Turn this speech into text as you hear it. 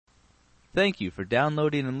Thank you for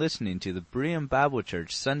downloading and listening to the Berean Bible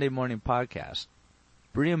Church Sunday Morning Podcast.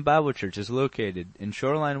 Berean Bible Church is located in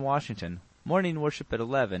Shoreline, Washington, morning worship at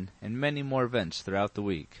 11, and many more events throughout the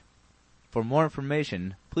week. For more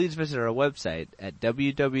information, please visit our website at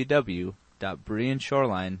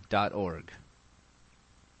www.bereanshoreline.org.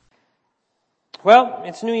 Well,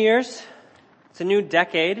 it's New Year's. It's a new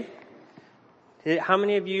decade. How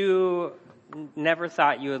many of you never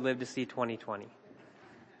thought you would live to see 2020?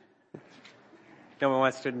 No one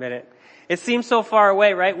wants to admit it. It seems so far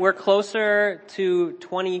away, right? We're closer to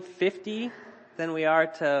 2050 than we are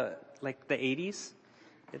to like the 80s.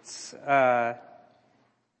 It's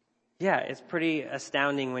it's pretty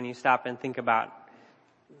astounding when you stop and think about.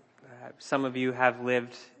 Some of you have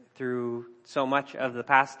lived through so much of the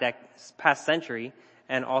past century,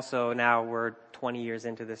 and also now we're 20 years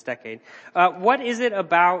into this decade. What is it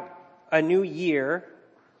about a new year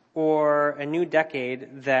or a new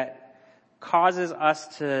decade that causes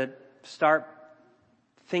us to start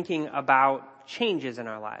thinking about changes in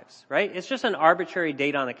our lives, right? It's just an arbitrary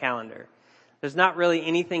date on the calendar. There's not really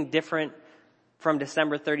anything different from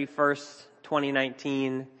December 31st,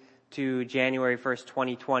 2019 to January 1st,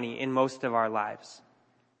 2020 in most of our lives.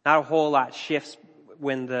 Not a whole lot shifts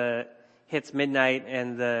when the hits midnight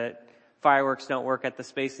and the fireworks don't work at the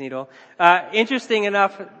Space Needle. Interesting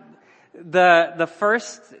enough, the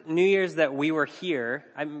first New Year's that we were here,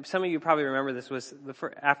 some of you probably remember this, was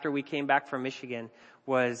after we came back from Michigan,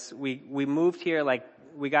 was we moved here,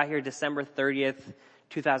 we got here December 30th,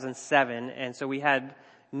 2007, and so we had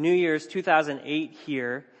New Year's 2008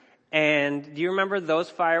 here. And do you remember those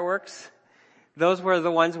fireworks? Those were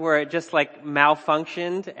the ones where it just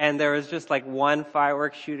malfunctioned and there was just one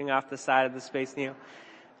firework shooting off the side of the Space Needle.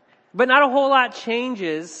 But not a whole lot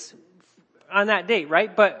changes on that date,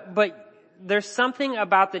 right? But there's something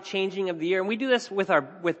about the changing of the year, and we do this with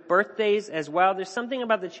birthdays as well. There's something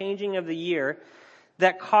about the changing of the year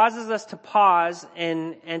that causes us to pause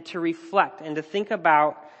and to reflect and to think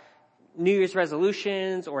about New Year's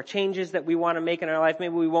resolutions or changes that we want to make in our life.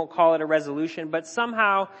 Maybe we won't call it a resolution, but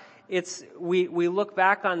somehow we look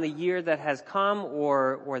back on the year that has come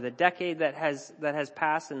or the decade that has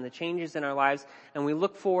passed and the changes in our lives, and we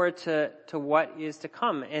look forward to what is to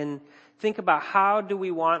come and think about how do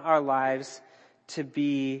we want our lives to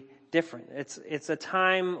be different. It's a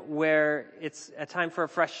time where it's a time for a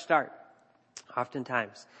fresh start,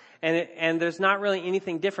 oftentimes. And there's not really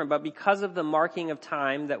anything different, but because of the marking of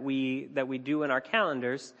time that we do in our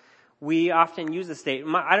calendars, we often use this date.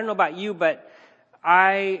 I don't know about you, but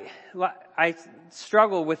I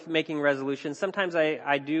struggle with making resolutions. Sometimes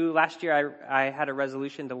I do. Last year I had a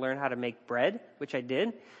resolution to learn how to make bread, which I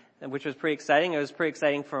did, which was pretty exciting. It was pretty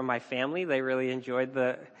exciting for my family. They really enjoyed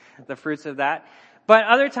the fruits of that. But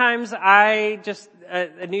other times a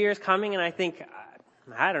New Year's coming and I think,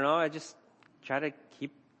 I don't know, I just try to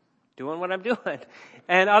keep doing what I'm doing.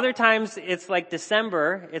 And other times it's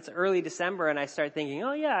December, it's early December, and I start thinking,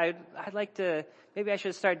 oh yeah, I'd like to, maybe I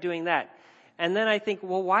should start doing that. And then I think,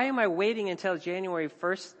 well, why am I waiting until January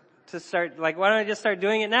 1st to start, why don't I just start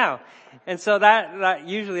doing it now? And so that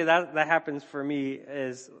usually that happens for me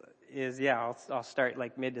I'll start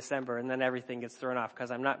mid-December and then everything gets thrown off because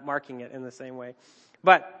I'm not marking it in the same way.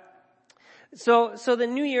 But, so the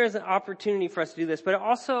New Year is an opportunity for us to do this, but it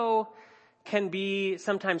also can be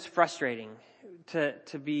sometimes frustrating to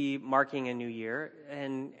be marking a new year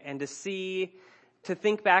and to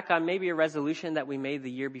think back on maybe a resolution that we made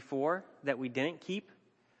the year before that we didn't keep,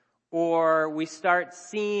 or we start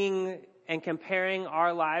seeing and comparing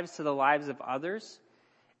our lives to the lives of others.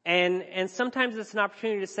 And sometimes it's an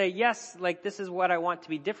opportunity to say, yes, this is what I want to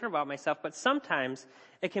be different about myself, but sometimes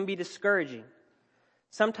it can be discouraging.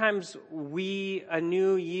 Sometimes a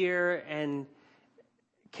new year and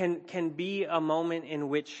can be a moment in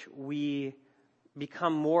which we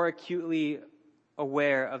become more acutely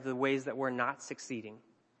aware of the ways that we're not succeeding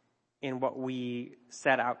in what we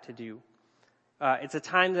set out to do. It's a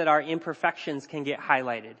time that our imperfections can get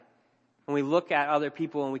highlighted. And we look at other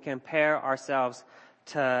people and we compare ourselves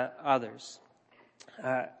to others.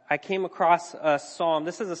 I came across a psalm.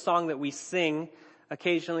 This is a song that we sing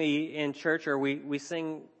occasionally in church, or we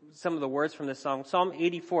sing some of the words from this song. Psalm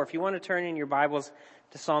 84. If you want to turn in your Bibles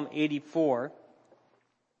to Psalm 84.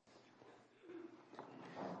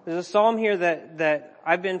 There's a psalm here that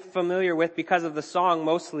I've been familiar with because of the song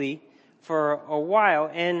mostly for a while,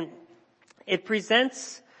 and it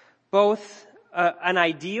presents both an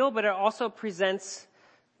ideal, but it also presents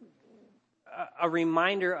a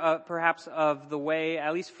reminder perhaps of the way,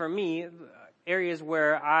 at least for me, areas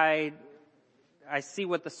where I see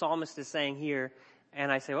what the psalmist is saying here,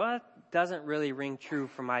 and I say, well, doesn't really ring true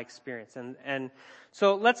from my experience. And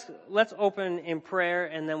so let's open in prayer,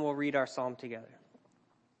 and then we'll read our psalm together.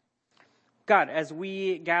 God, as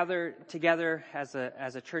we gather together as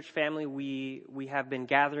a church family, we have been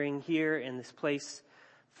gathering here in this place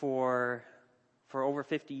for over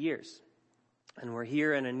 50 years. And we're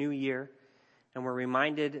here in a new year, and we're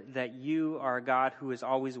reminded that you are a God who is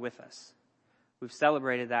always with us. We've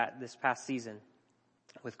celebrated that this past season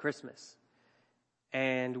with Christmas.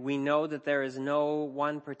 And we know that there is no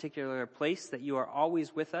one particular place that you are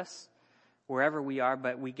always with us, wherever we are,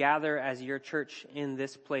 but we gather as your church in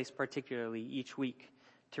this place particularly each week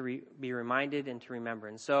to be reminded and to remember.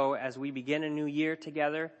 And so as we begin a new year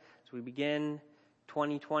together, as we begin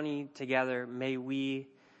 2020 together, may we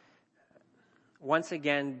once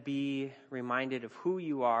again be reminded of who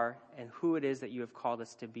you are and who it is that you have called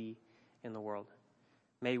us to be in the world.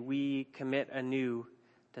 May we commit anew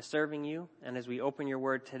to serving you, and as we open your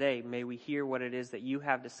word today, may we hear what it is that you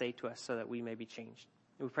have to say to us so that we may be changed.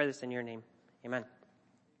 We pray this in your name. Amen.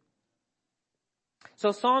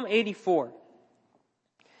 So Psalm 84.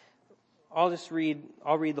 I'll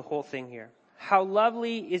read the whole thing here. How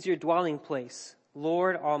lovely is your dwelling place,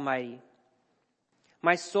 Lord Almighty.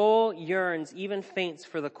 My soul yearns, even faints,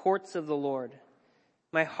 for the courts of the Lord.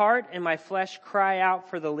 My heart and my flesh cry out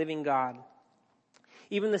for the living God.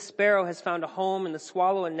 Even the sparrow has found a home, and the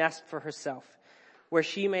swallow a nest for herself, where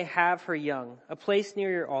she may have her young, a place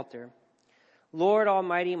near your altar. Lord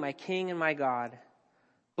Almighty, my King and my God,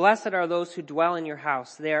 blessed are those who dwell in your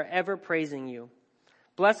house. They are ever praising you.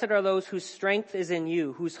 Blessed are those whose strength is in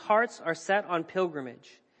you, whose hearts are set on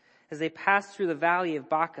pilgrimage. As they pass through the valley of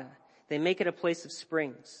Baca, they make it a place of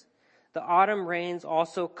springs. The autumn rains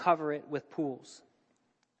also cover it with pools.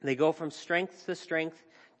 They go from strength to strength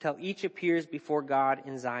till each appears before God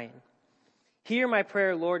in Zion. Hear my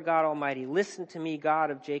prayer, Lord God Almighty. Listen to me, God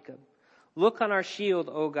of Jacob. Look on our shield,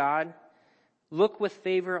 O God. Look with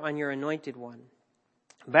favor on your anointed one.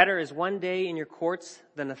 Better is one day in your courts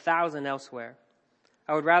than 1,000 elsewhere.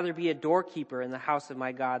 I would rather be a doorkeeper in the house of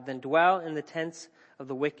my God than dwell in the tents of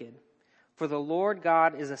the wicked. For the Lord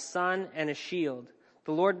God is a sun and a shield.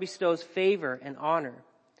 The Lord bestows favor and honor.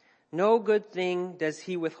 No good thing does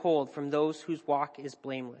he withhold from those whose walk is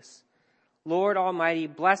blameless. Lord Almighty,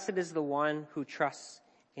 blessed is the one who trusts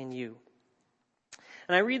in you.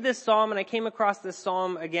 And I read this psalm, and I came across this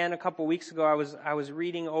psalm again a couple weeks ago. I was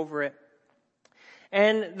reading over it.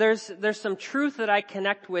 And there's some truth that I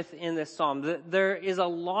connect with in this psalm. There is a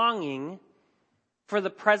longing for the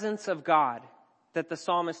presence of God that the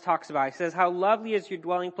psalmist talks about. He says, how lovely is your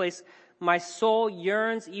dwelling place. My soul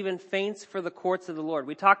yearns, even faints, for the courts of the Lord.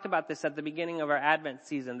 We talked about this at the beginning of our Advent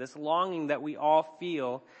season, this longing that we all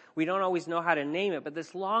feel. We don't always know how to name it, but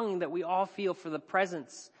this longing that we all feel for the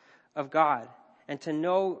presence of God and to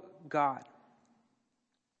know God.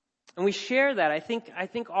 And we share that. I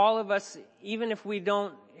think all of us, even if we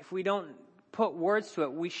don't put words to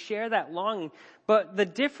it, we share that longing. But the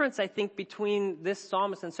difference, I think, between this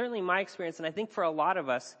psalmist and certainly my experience, and I think for a lot of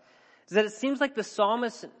us, is that it seems like the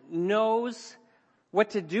psalmist knows what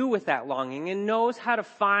to do with that longing and knows how to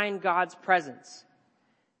find God's presence.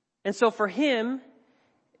 And so for him,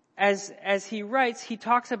 as he writes, he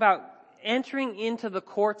talks about entering into the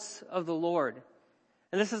courts of the Lord.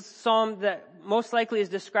 And this is a psalm that most likely is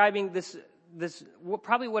describing this what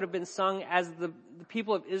probably would have been sung as the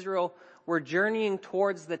people of Israel were journeying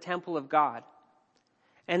towards the temple of God.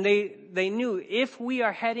 And they knew if we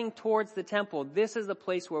are heading towards the temple, this is the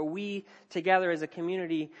place where we together as a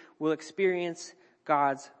community will experience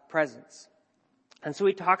God's presence. And so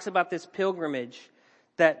he talks about this pilgrimage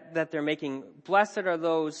that they're making. Blessed are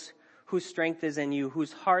those whose strength is in you,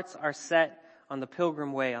 whose hearts are set on the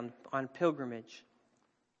pilgrim way, on pilgrimage.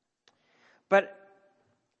 But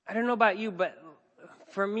I don't know about you, but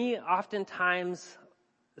for me, oftentimes,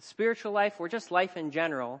 the spiritual life, or just life in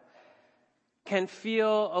general, can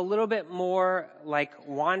feel a little bit more like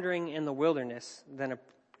wandering in the wilderness than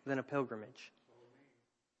a pilgrimage.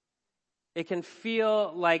 It can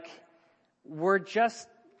feel like we're just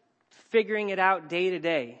figuring it out day to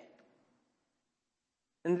day.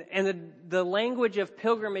 And the language of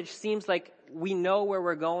pilgrimage seems like we know where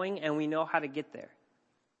we're going and we know how to get there.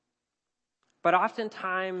 But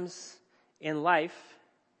oftentimes in life,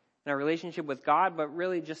 in our relationship with God, but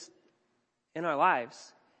really just in our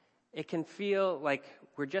lives, it can feel like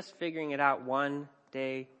we're just figuring it out one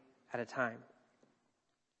day at a time.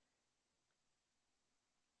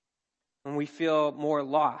 And we feel more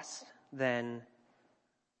lost than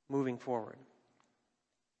moving forward.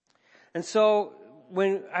 And so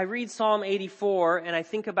when I read Psalm 84 and I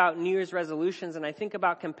think about New Year's resolutions and I think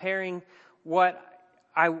about comparing what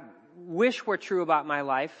I wish were true about my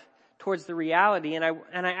life towards the reality. And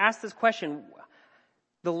I ask this question,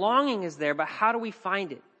 the longing is there, but how do we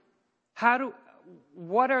find it?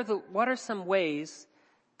 What are some ways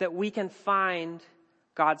that we can find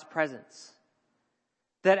God's presence?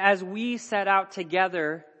 That as we set out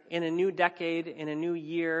together in a new decade, in a new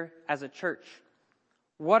year as a church,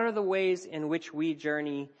 what are the ways in which we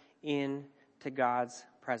journey into God's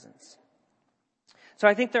presence? So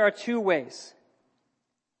I think there are two ways.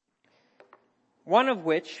 One of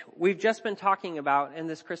which we've just been talking about in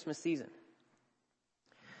this Christmas season.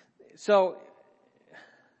 So,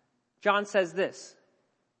 John says this,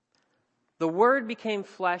 "The Word became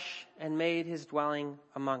flesh and made his dwelling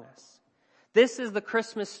among us." This is the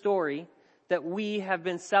Christmas story that we have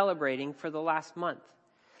been celebrating for the last month.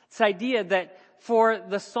 This idea that for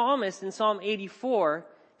the psalmist in Psalm 84,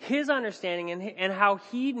 his understanding and how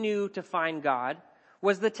he knew to find God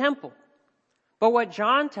was the temple. But what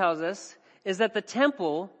John tells us is that the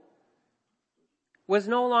temple was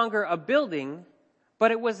no longer a building,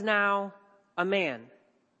 but it was now a man.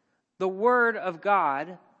 The Word of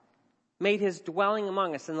God made his dwelling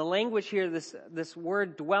among us. And the language here, this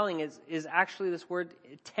word dwelling is actually this word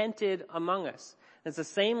tented among us. It's the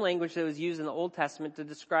same language that was used in the Old Testament to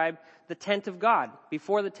describe the tent of God.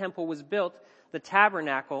 Before the temple was built, the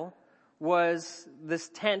tabernacle was this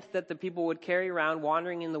tent that the people would carry around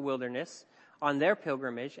wandering in the wilderness on their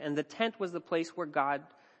pilgrimage, and the tent was the place where God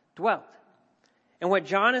dwelt. And what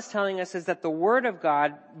John is telling us is that the Word of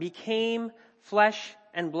God became flesh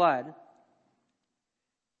and blood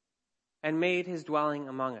and made his dwelling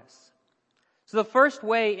among us. So the first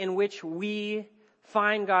way in which we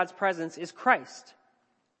find God's presence is Christ.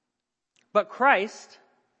 But Christ,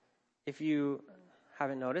 if you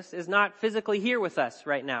haven't noticed, is not physically here with us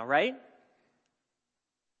right now, right?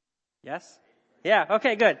 Yes? Yeah,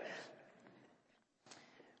 okay, good.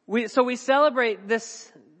 We celebrate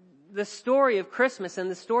the story of Christmas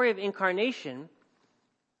and the story of incarnation,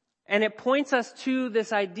 and it points us to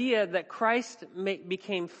this idea that Christ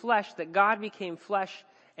became flesh, that God became flesh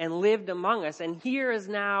and lived among us. And here is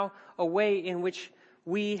now a way in which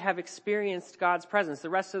we have experienced God's presence. The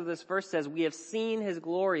rest of this verse says, "We have seen his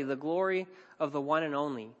glory, the glory of the one and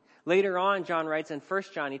only." Later on, John writes in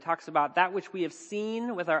 1 John, he talks about that which we have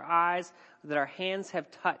seen with our eyes, that our hands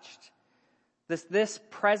have touched. This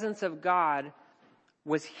presence of God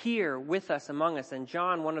was here with us, among us. And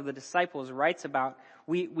John, one of the disciples, writes about,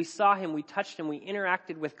 we saw him, we touched him, we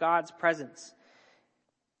interacted with God's presence.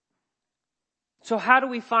 So how do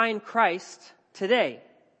we find Christ today?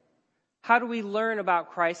 How do we learn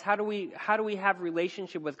about Christ? How do we have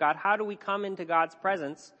relationship with God? How do we come into God's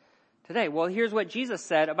presence today? Well, here's what Jesus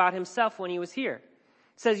said about himself when he was here.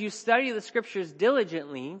 He says, "You study the scriptures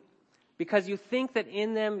diligently because you think that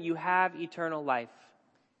in them you have eternal life.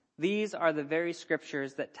 These are the very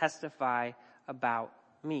scriptures that testify about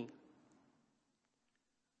me."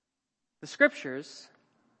 The scriptures,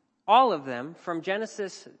 all of them, from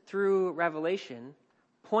Genesis through Revelation,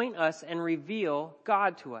 point us and reveal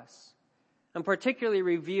God to us, and particularly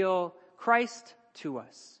reveal Christ to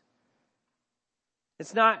us.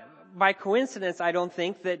 It's not by coincidence, I don't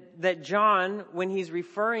think, that John, when he's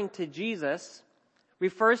referring to Jesus,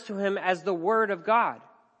 refers to him as the Word of God.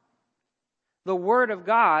 The Word of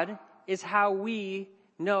God is how we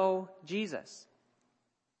know Jesus.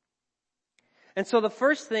 And so the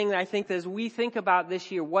first thing I think as we think about this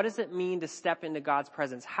year, what does it mean to step into God's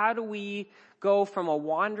presence? How do we go from a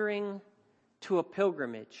wandering to a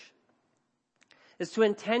pilgrimage? Is to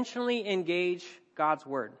intentionally engage God's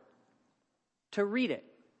Word, to read it,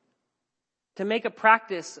 to make a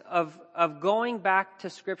practice of going back to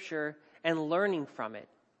Scripture and learning from it.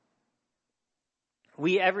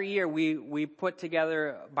 Every year we put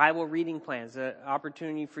together Bible reading plans, an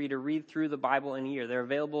opportunity for you to read through the Bible in a year. They're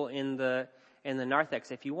available in the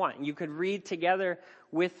narthex if you want. You could read together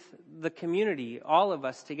with the community, all of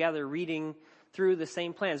us together reading through the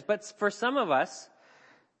same plans. But for some of us,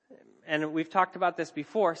 and we've talked about this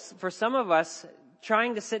before, for some of us,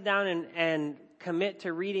 trying to sit down and commit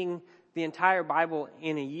to reading the entire Bible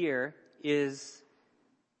in a year is,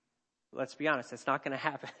 let's be honest, it's not going to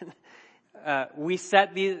happen. We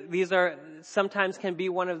set these are sometimes can be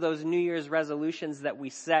one of those New Year's resolutions that we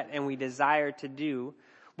set and we desire to do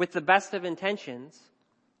with the best of intentions,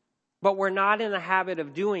 but we're not in the habit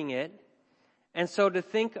of doing it. And so to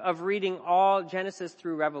think of reading all Genesis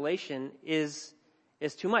through Revelation is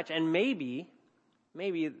too much. And maybe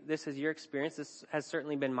this is your experience. This has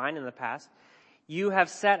certainly been mine in the past. You have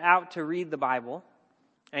set out to read the Bible,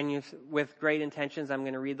 and with great intentions, I'm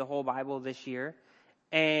going to read the whole Bible this year,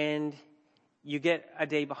 and you get a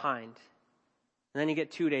day behind. And then you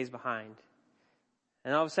get 2 days behind.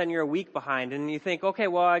 And all of a sudden you're a week behind, and you think, okay,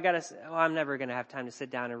 well, I'm never going to have time to sit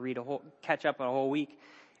down and catch up on a whole week.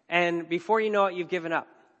 And before you know it, you've given up.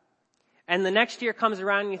 And the next year comes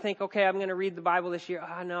around and you think, okay, I'm going to read the Bible this year.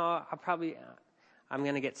 Oh no, I'm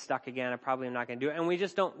going to get stuck again. I probably am not going to do it. And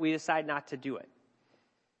we decide not to do it.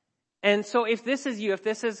 And so if this is you, if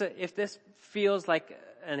this feels like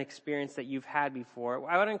an experience that you've had before,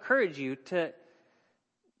 I would encourage you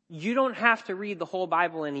you don't have to read the whole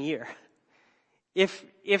Bible in a year.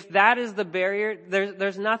 If that is the barrier,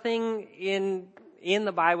 there's nothing in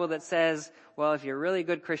the Bible that says, well, if you're a really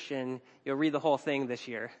good Christian, you'll read the whole thing this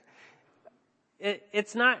year.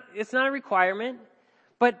 It's not a requirement,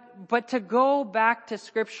 but to go back to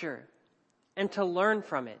Scripture and to learn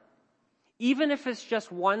from it, even if it's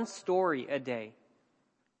just one story a day,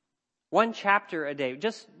 one chapter a day,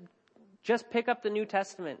 just pick up the New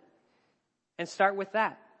Testament and start with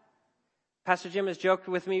that. Pastor Jim has joked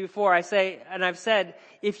with me before. I've said,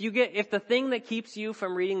 if the thing that keeps you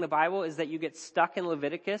from reading the Bible is that you get stuck in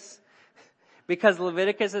Leviticus, because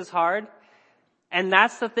Leviticus is hard, and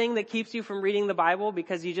that's the thing that keeps you from reading the Bible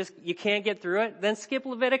because you can't get through it, then skip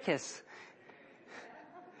Leviticus.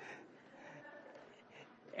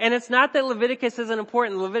 And it's not that Leviticus isn't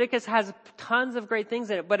important. Leviticus has tons of great things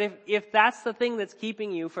in it, but if that's the thing that's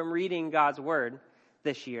keeping you from reading God's Word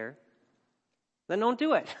this year, then don't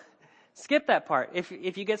do it. Skip that part.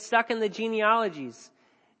 If you get stuck in the genealogies,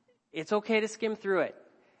 it's okay to skim through it.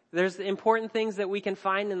 There's important things that we can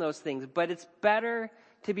find in those things, but it's better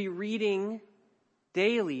to be reading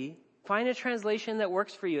daily. Find a translation that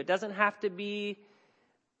works for you. It doesn't have to be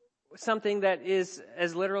something that is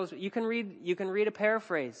as literal as you can read a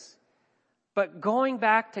paraphrase. But going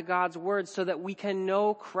back to God's Word so that we can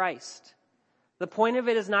know Christ. The point of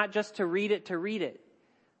it is not just to read it,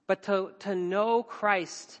 but to know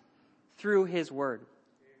Christ through His Word.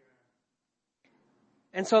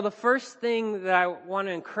 And so the first thing that I want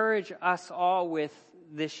to encourage us all with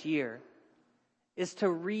this year is to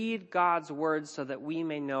read God's Word so that we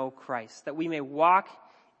may know Christ, that we may walk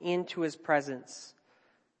into His presence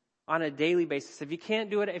on a daily basis. If you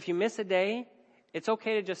can't do it, if you miss a day, it's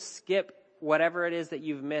okay to just skip whatever it is that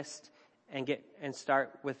you've missed and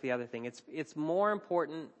start with the other thing. It's more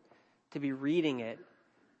important to be reading it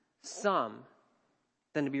some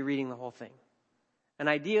than to be reading the whole thing. And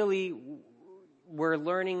ideally, we're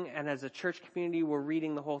learning, and as a church community, we're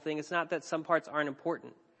reading the whole thing. It's not that some parts aren't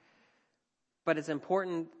important, but it's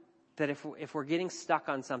important that if we're getting stuck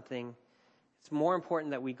on something, it's more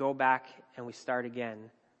important that we go back and we start again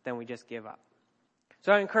than we just give up.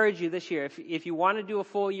 So I encourage you this year, if you want to do a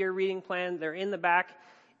full year reading plan, they're in the back.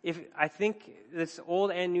 I think this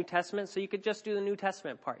Old and New Testament, so you could just do the New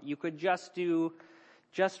Testament part. You could just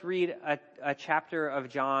read a chapter of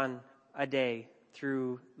John a day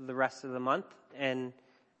through the rest of the month and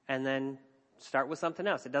then start with something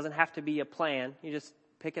else. It doesn't have to be a plan. You just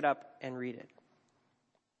pick it up and read it.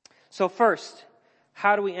 So first,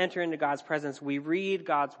 how do we enter into God's presence? We read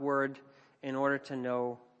God's Word in order to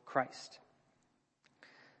know Christ.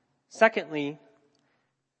 Secondly,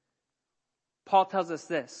 Paul tells us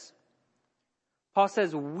this. Paul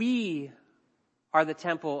says, we are the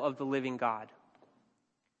temple of the living God.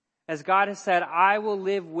 As God has said, I will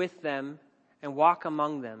live with them and walk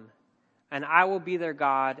among them, and I will be their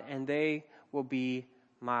God, and they will be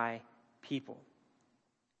my people.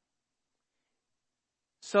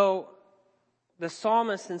 So, the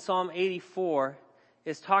psalmist in Psalm 84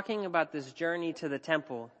 is talking about this journey to the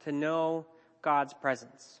temple to know God's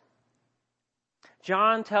presence.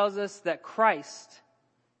 John tells us that Christ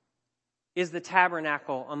is the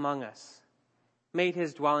tabernacle among us, made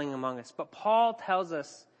His dwelling among us. But Paul tells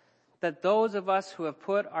us that those of us who have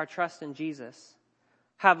put our trust in Jesus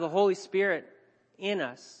have the Holy Spirit in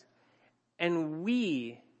us, and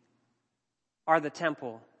we are the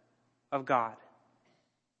temple of God.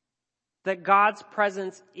 That God's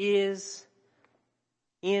presence is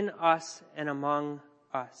in us and among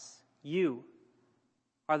us. You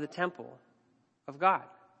are the temple of God.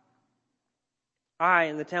 I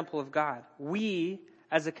am the temple of God. We,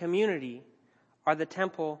 as a community, are the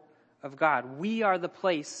temple of God. We are the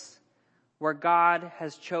place where God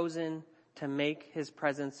has chosen to make His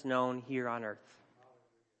presence known here on earth.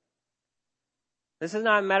 This is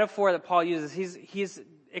not a metaphor that Paul uses. He's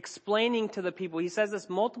explaining to the people. He says this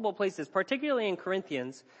multiple places, particularly in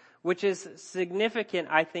Corinthians, which is significant,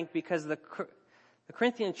 I think, because the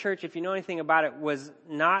Corinthian church, if you know anything about it, was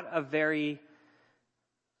not a very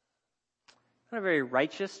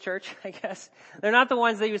righteous church, I guess. They're not the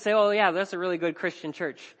ones that you would say, oh yeah, that's a really good Christian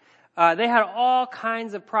church. They had all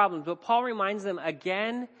kinds of problems, but Paul reminds them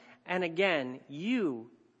again and again, you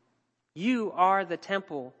are the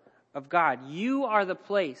temple of God. You are the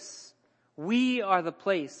place. We are the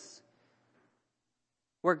place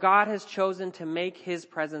where God has chosen to make his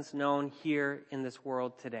presence known here in this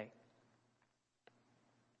world today.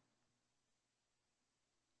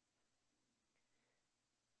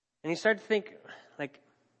 And you start to think, like,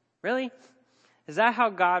 really? Is that how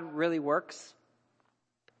God really works?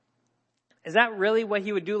 Is that really what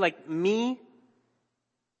he would do? Like me,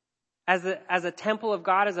 as a temple of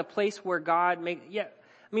God, as a place where God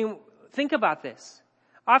think about this.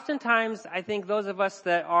 Oftentimes, I think those of us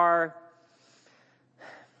that are,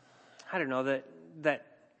 that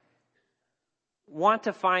want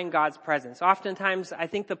to find God's presence. Oftentimes, I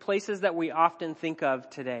think the places that we often think of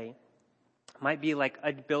today might be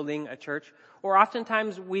like building a church, or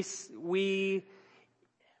oftentimes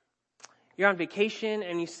you're on vacation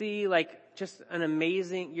and you see like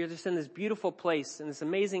you're just in this beautiful place and this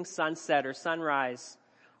amazing sunset or sunrise,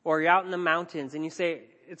 or you're out in the mountains and you say,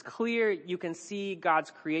 it's clear you can see God's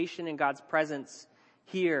creation and God's presence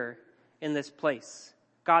here in this place.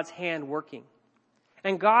 God's hand working.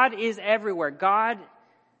 And God is everywhere.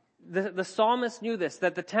 The psalmist knew this,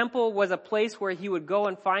 that the temple was a place where he would go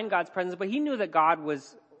and find God's presence, but he knew that God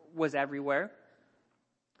was everywhere.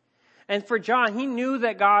 And for John, he knew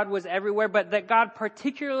that God was everywhere, but that God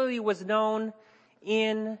particularly was known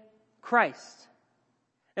in Christ.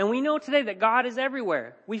 And we know today that God is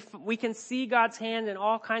everywhere. We can see God's hand in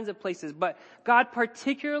all kinds of places, but God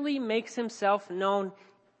particularly makes himself known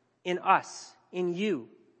in us, in you,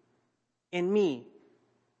 in me.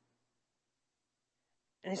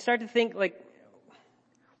 And I start to think like,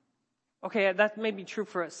 okay, that may be true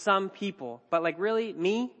for some people, but like really,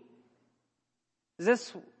 me?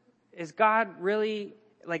 Is God really,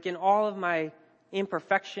 like in all of my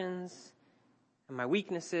imperfections and my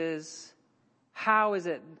weaknesses, how is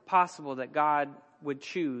it possible that God would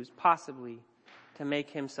choose, possibly, to make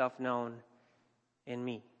himself known in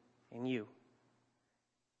me, in you?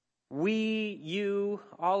 You,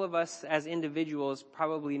 all of us as individuals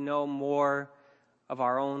probably know more of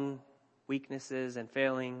our own weaknesses and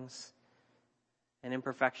failings and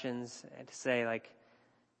imperfections, and to say like,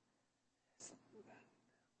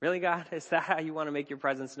 really, God? Is that how you want to make your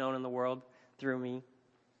presence known in the world? Through me?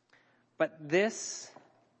 But this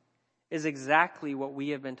is exactly what we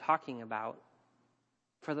have been talking about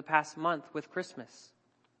for the past month with Christmas.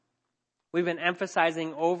 We've been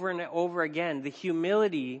emphasizing over and over again the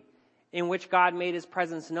humility in which God made his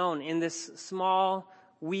presence known in this small,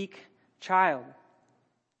 weak child.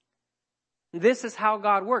 This is how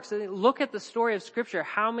God works. Look at the story of Scripture,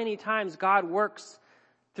 how many times God works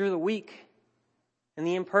through the weak and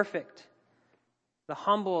the imperfect, the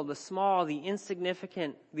humble, the small, the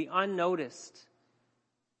insignificant, the unnoticed.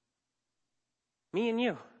 Me and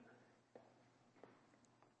you.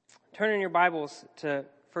 Turn in your Bibles to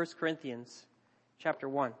 1 Corinthians chapter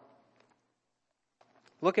 1.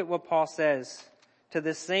 Look at what Paul says to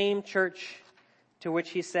the same church to which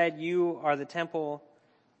he said, you are the temple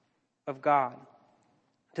of God.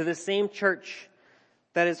 To the same church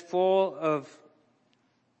that is full of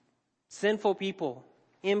sinful people,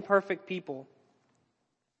 imperfect people.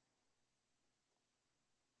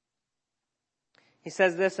 He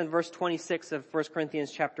says this in verse 26 of 1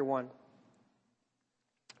 Corinthians chapter 1.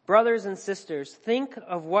 Brothers and sisters, think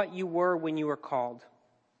of what you were when you were called.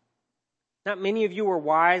 Not many of you were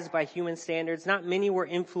wise by human standards. Not many were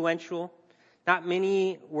influential. Not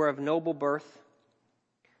many were of noble birth.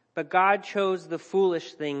 But God chose the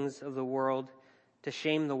foolish things of the world to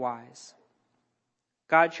shame the wise.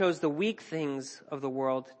 God chose the weak things of the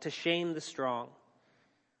world to shame the strong.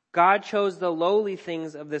 God chose the lowly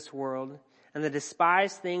things of this world and the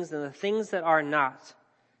despised things and the things that are not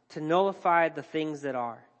to nullify the things that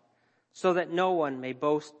are, so that no one may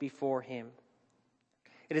boast before him.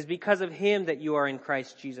 It is because of him that you are in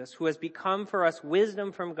Christ Jesus, who has become for us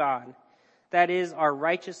wisdom from God, that is our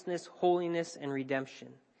righteousness, holiness, and redemption.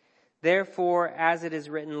 Therefore, as it is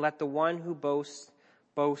written, let the one who boasts,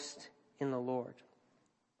 boast in the Lord.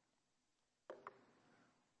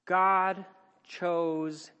 God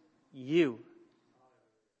chose you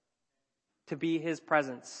to be his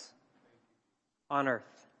presence on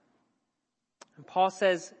earth. And Paul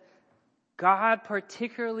says, God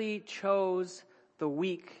particularly chose the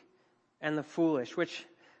weak and the foolish, which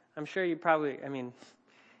I'm sure you probably,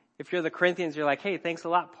 if you're the Corinthians, you're like, hey, thanks a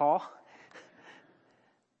lot, Paul.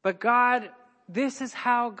 But God, this is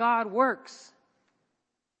how God works.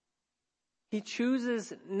 He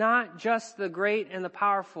chooses not just the great and the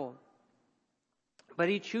powerful, but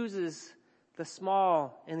he chooses the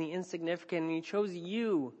small and the insignificant, and he chose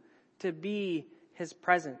you to be his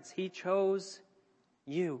presence. He chose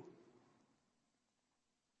you.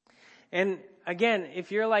 And again,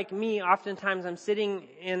 if you're like me, oftentimes I'm sitting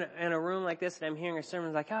in a room like this and I'm hearing a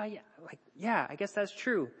sermon like, I guess that's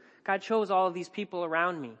true. God chose all of these people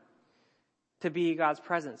around me to be God's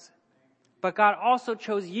presence. But God also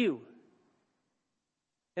chose you.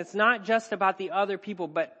 It's not just about the other people,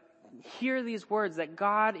 but hear these words that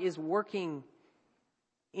God is working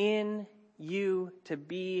in you to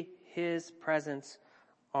be his presence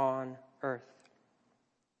on earth.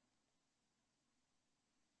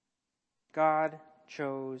 God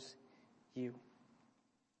chose you.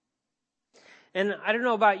 And I don't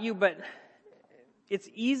know about you, but it's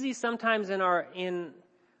easy sometimes in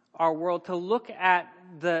our world to look at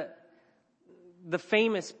the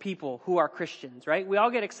famous people who are Christians, right? We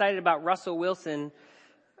all get excited about Russell Wilson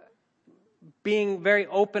being very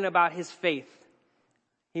open about his faith.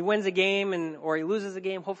 He wins a game or he loses a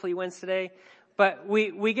game. Hopefully he wins today. But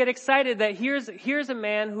we get excited that here's a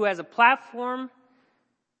man who has a platform.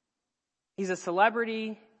 He's a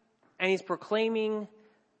celebrity, and he's proclaiming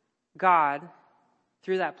God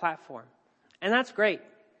through that platform. And that's great.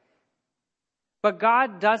 But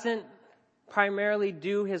God doesn't primarily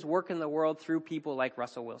do his work in the world through people like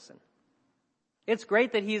Russell Wilson. It's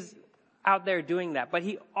great that he's out there doing that, but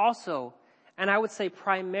he also, and I would say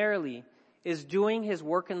primarily, is doing his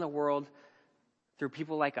work in the world through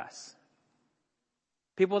people like us.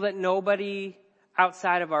 People that nobody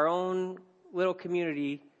outside of our own little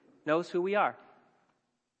community knows who we are.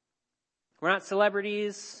 We're not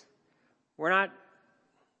celebrities. We're not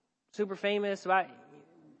super famous.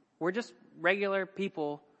 We're just regular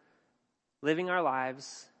people living our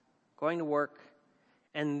lives, going to work.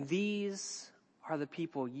 And these are the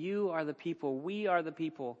people, you are the people, we are the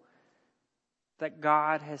people that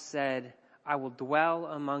God has said, I will dwell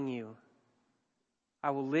among you.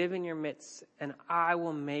 I will live in your midst, and I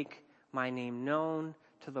will make my name known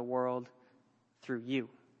to the world through you.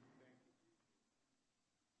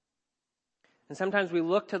 And sometimes we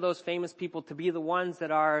look to those famous people to be the ones that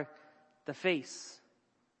are the face.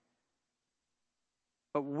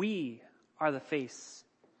 But we are the face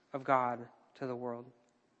of God to the world.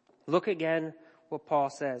 Look again what Paul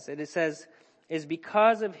says. It says, "It is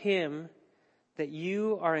because of him that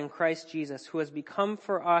you are in Christ Jesus, who has become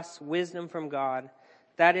for us wisdom from God.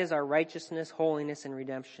 That is our righteousness, holiness, and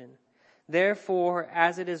redemption. Therefore,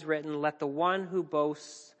 as it is written, let the one who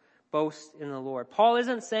boasts, boast in the Lord." Paul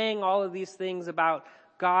isn't saying all of these things about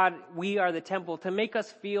God, we are the temple, to make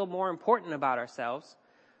us feel more important about ourselves,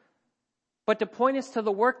 but to point us to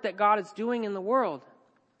the work that God is doing in the world,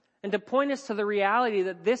 and to point us to the reality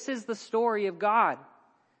that this is the story of God,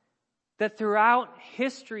 that throughout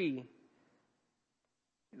history,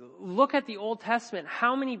 look at the Old Testament,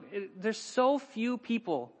 there's so few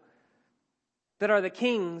people that are the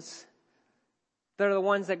kings that are the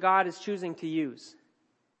ones that God is choosing to use.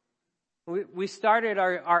 We started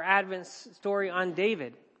our Advent story on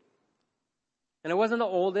David. And it wasn't the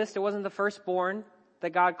oldest, it wasn't the firstborn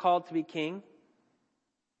that God called to be king.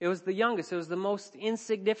 It was the youngest, it was the most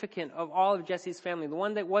insignificant of all of Jesse's family, the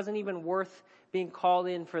one that wasn't even worth being called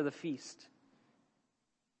in for the feast.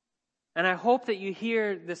 And I hope that you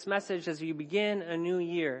hear this message as you begin a new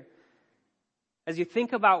year, as you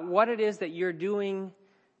think about what it is that you're doing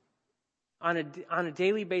on a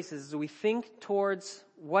daily basis, as we think towards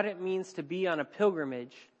what it means to be on a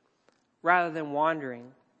pilgrimage rather than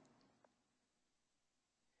wandering.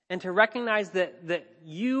 And to recognize that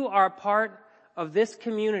you are part of this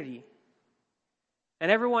community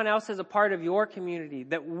and everyone else is a part of your community,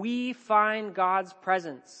 that we find God's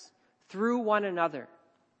presence through one another.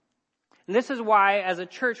 And this is why, as a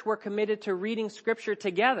church, we're committed to reading Scripture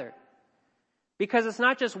together. Because it's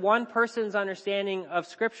not just one person's understanding of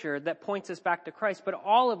Scripture that points us back to Christ, but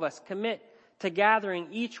all of us commit to gathering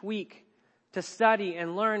each week to study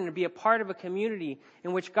and learn and be a part of a community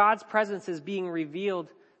in which God's presence is being revealed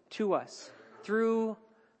to us through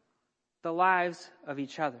the lives of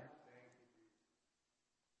each other.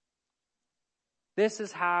 This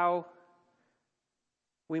is how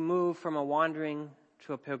we move from a wandering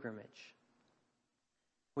to a pilgrimage.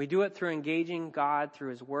 We do it through engaging God through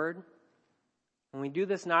His Word. And we do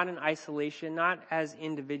this not in isolation, not as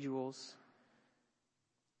individuals,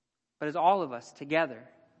 but as all of us together.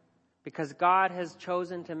 Because God has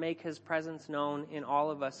chosen to make His presence known in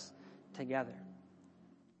all of us together.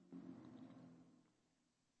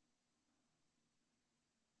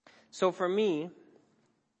 So for me,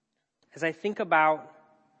 as I think about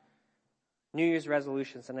New Year's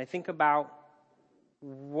resolutions and I think about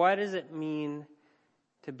what does it mean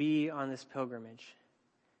to be on this pilgrimage,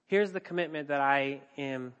 here's the commitment that I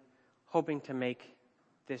am hoping to make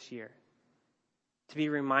this year, to be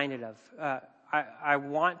reminded of. I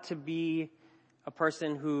want to be a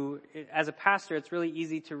person who, as a pastor, it's really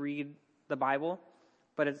easy to read the Bible,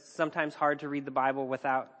 but it's sometimes hard to read the Bible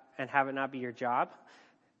without and have it not be your job.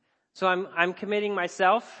 So I'm committing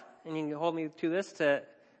myself, and you can hold me to this,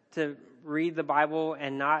 to read the Bible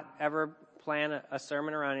and not ever plan a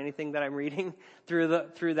sermon around anything that I'm reading through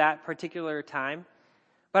that particular time.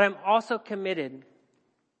 But I'm also committed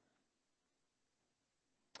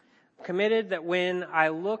that when I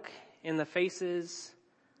look in the faces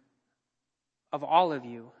of all of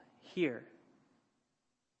you here,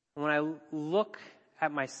 and when I look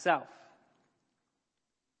at myself,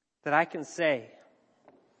 that I can say,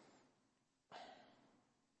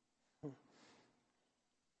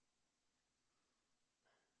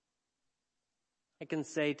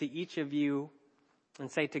 to each of you and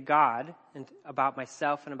say to God and about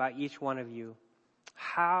myself and about each one of you,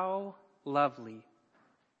 how lovely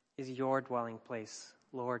is your dwelling place,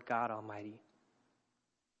 Lord God Almighty.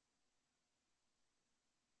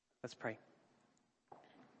 Let's pray.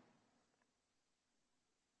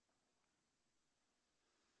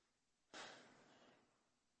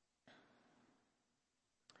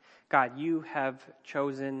 God, you have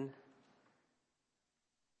chosen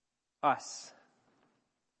us.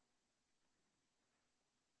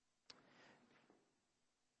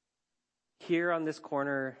 Here on this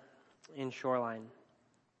corner in Shoreline,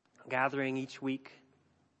 gathering each week,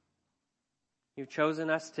 you've chosen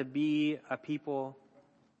us to be a people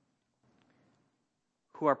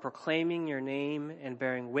who are proclaiming your name and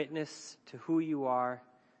bearing witness to who you are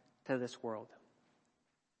to this world.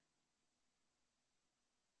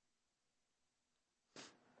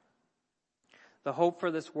 The hope for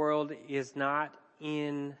this world is not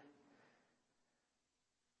in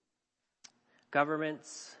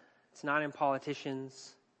governments, it's not in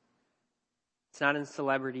politicians, it's not in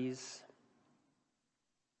celebrities.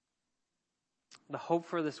 The hope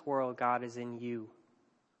for this world, God, is in you.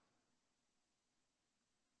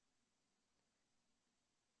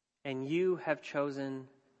 And you have chosen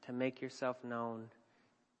to make yourself known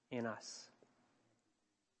in us.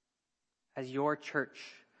 As your church,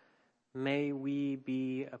 may we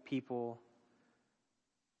be a people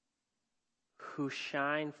who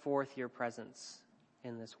shine forth your presence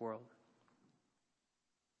in this world.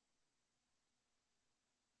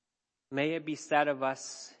 May it be said of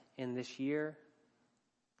us in this year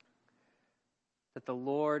that the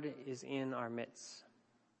Lord is in our midst.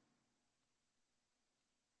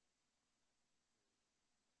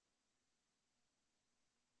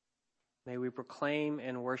 May we proclaim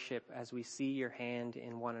and worship as we see your hand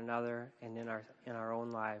in one another and in our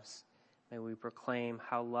own lives. May we proclaim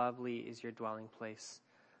how lovely is your dwelling place,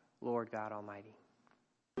 Lord God Almighty.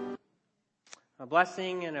 A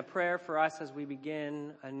blessing and a prayer for us as we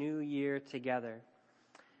begin a new year together.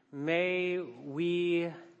 May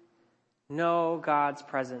we know God's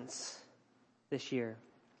presence this year.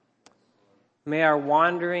 May our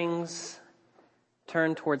wanderings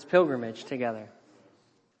turn towards pilgrimage together.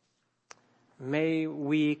 May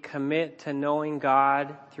we commit to knowing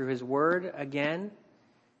God through his word again,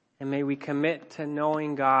 and may we commit to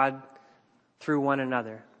knowing God through one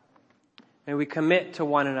another. May we commit to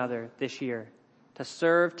one another this year, to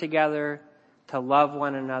serve together, to love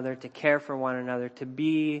one another, to care for one another, to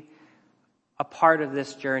be a part of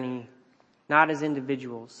this journey, not as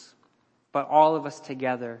individuals, but all of us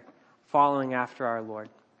together, following after our Lord.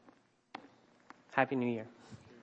 Happy New Year.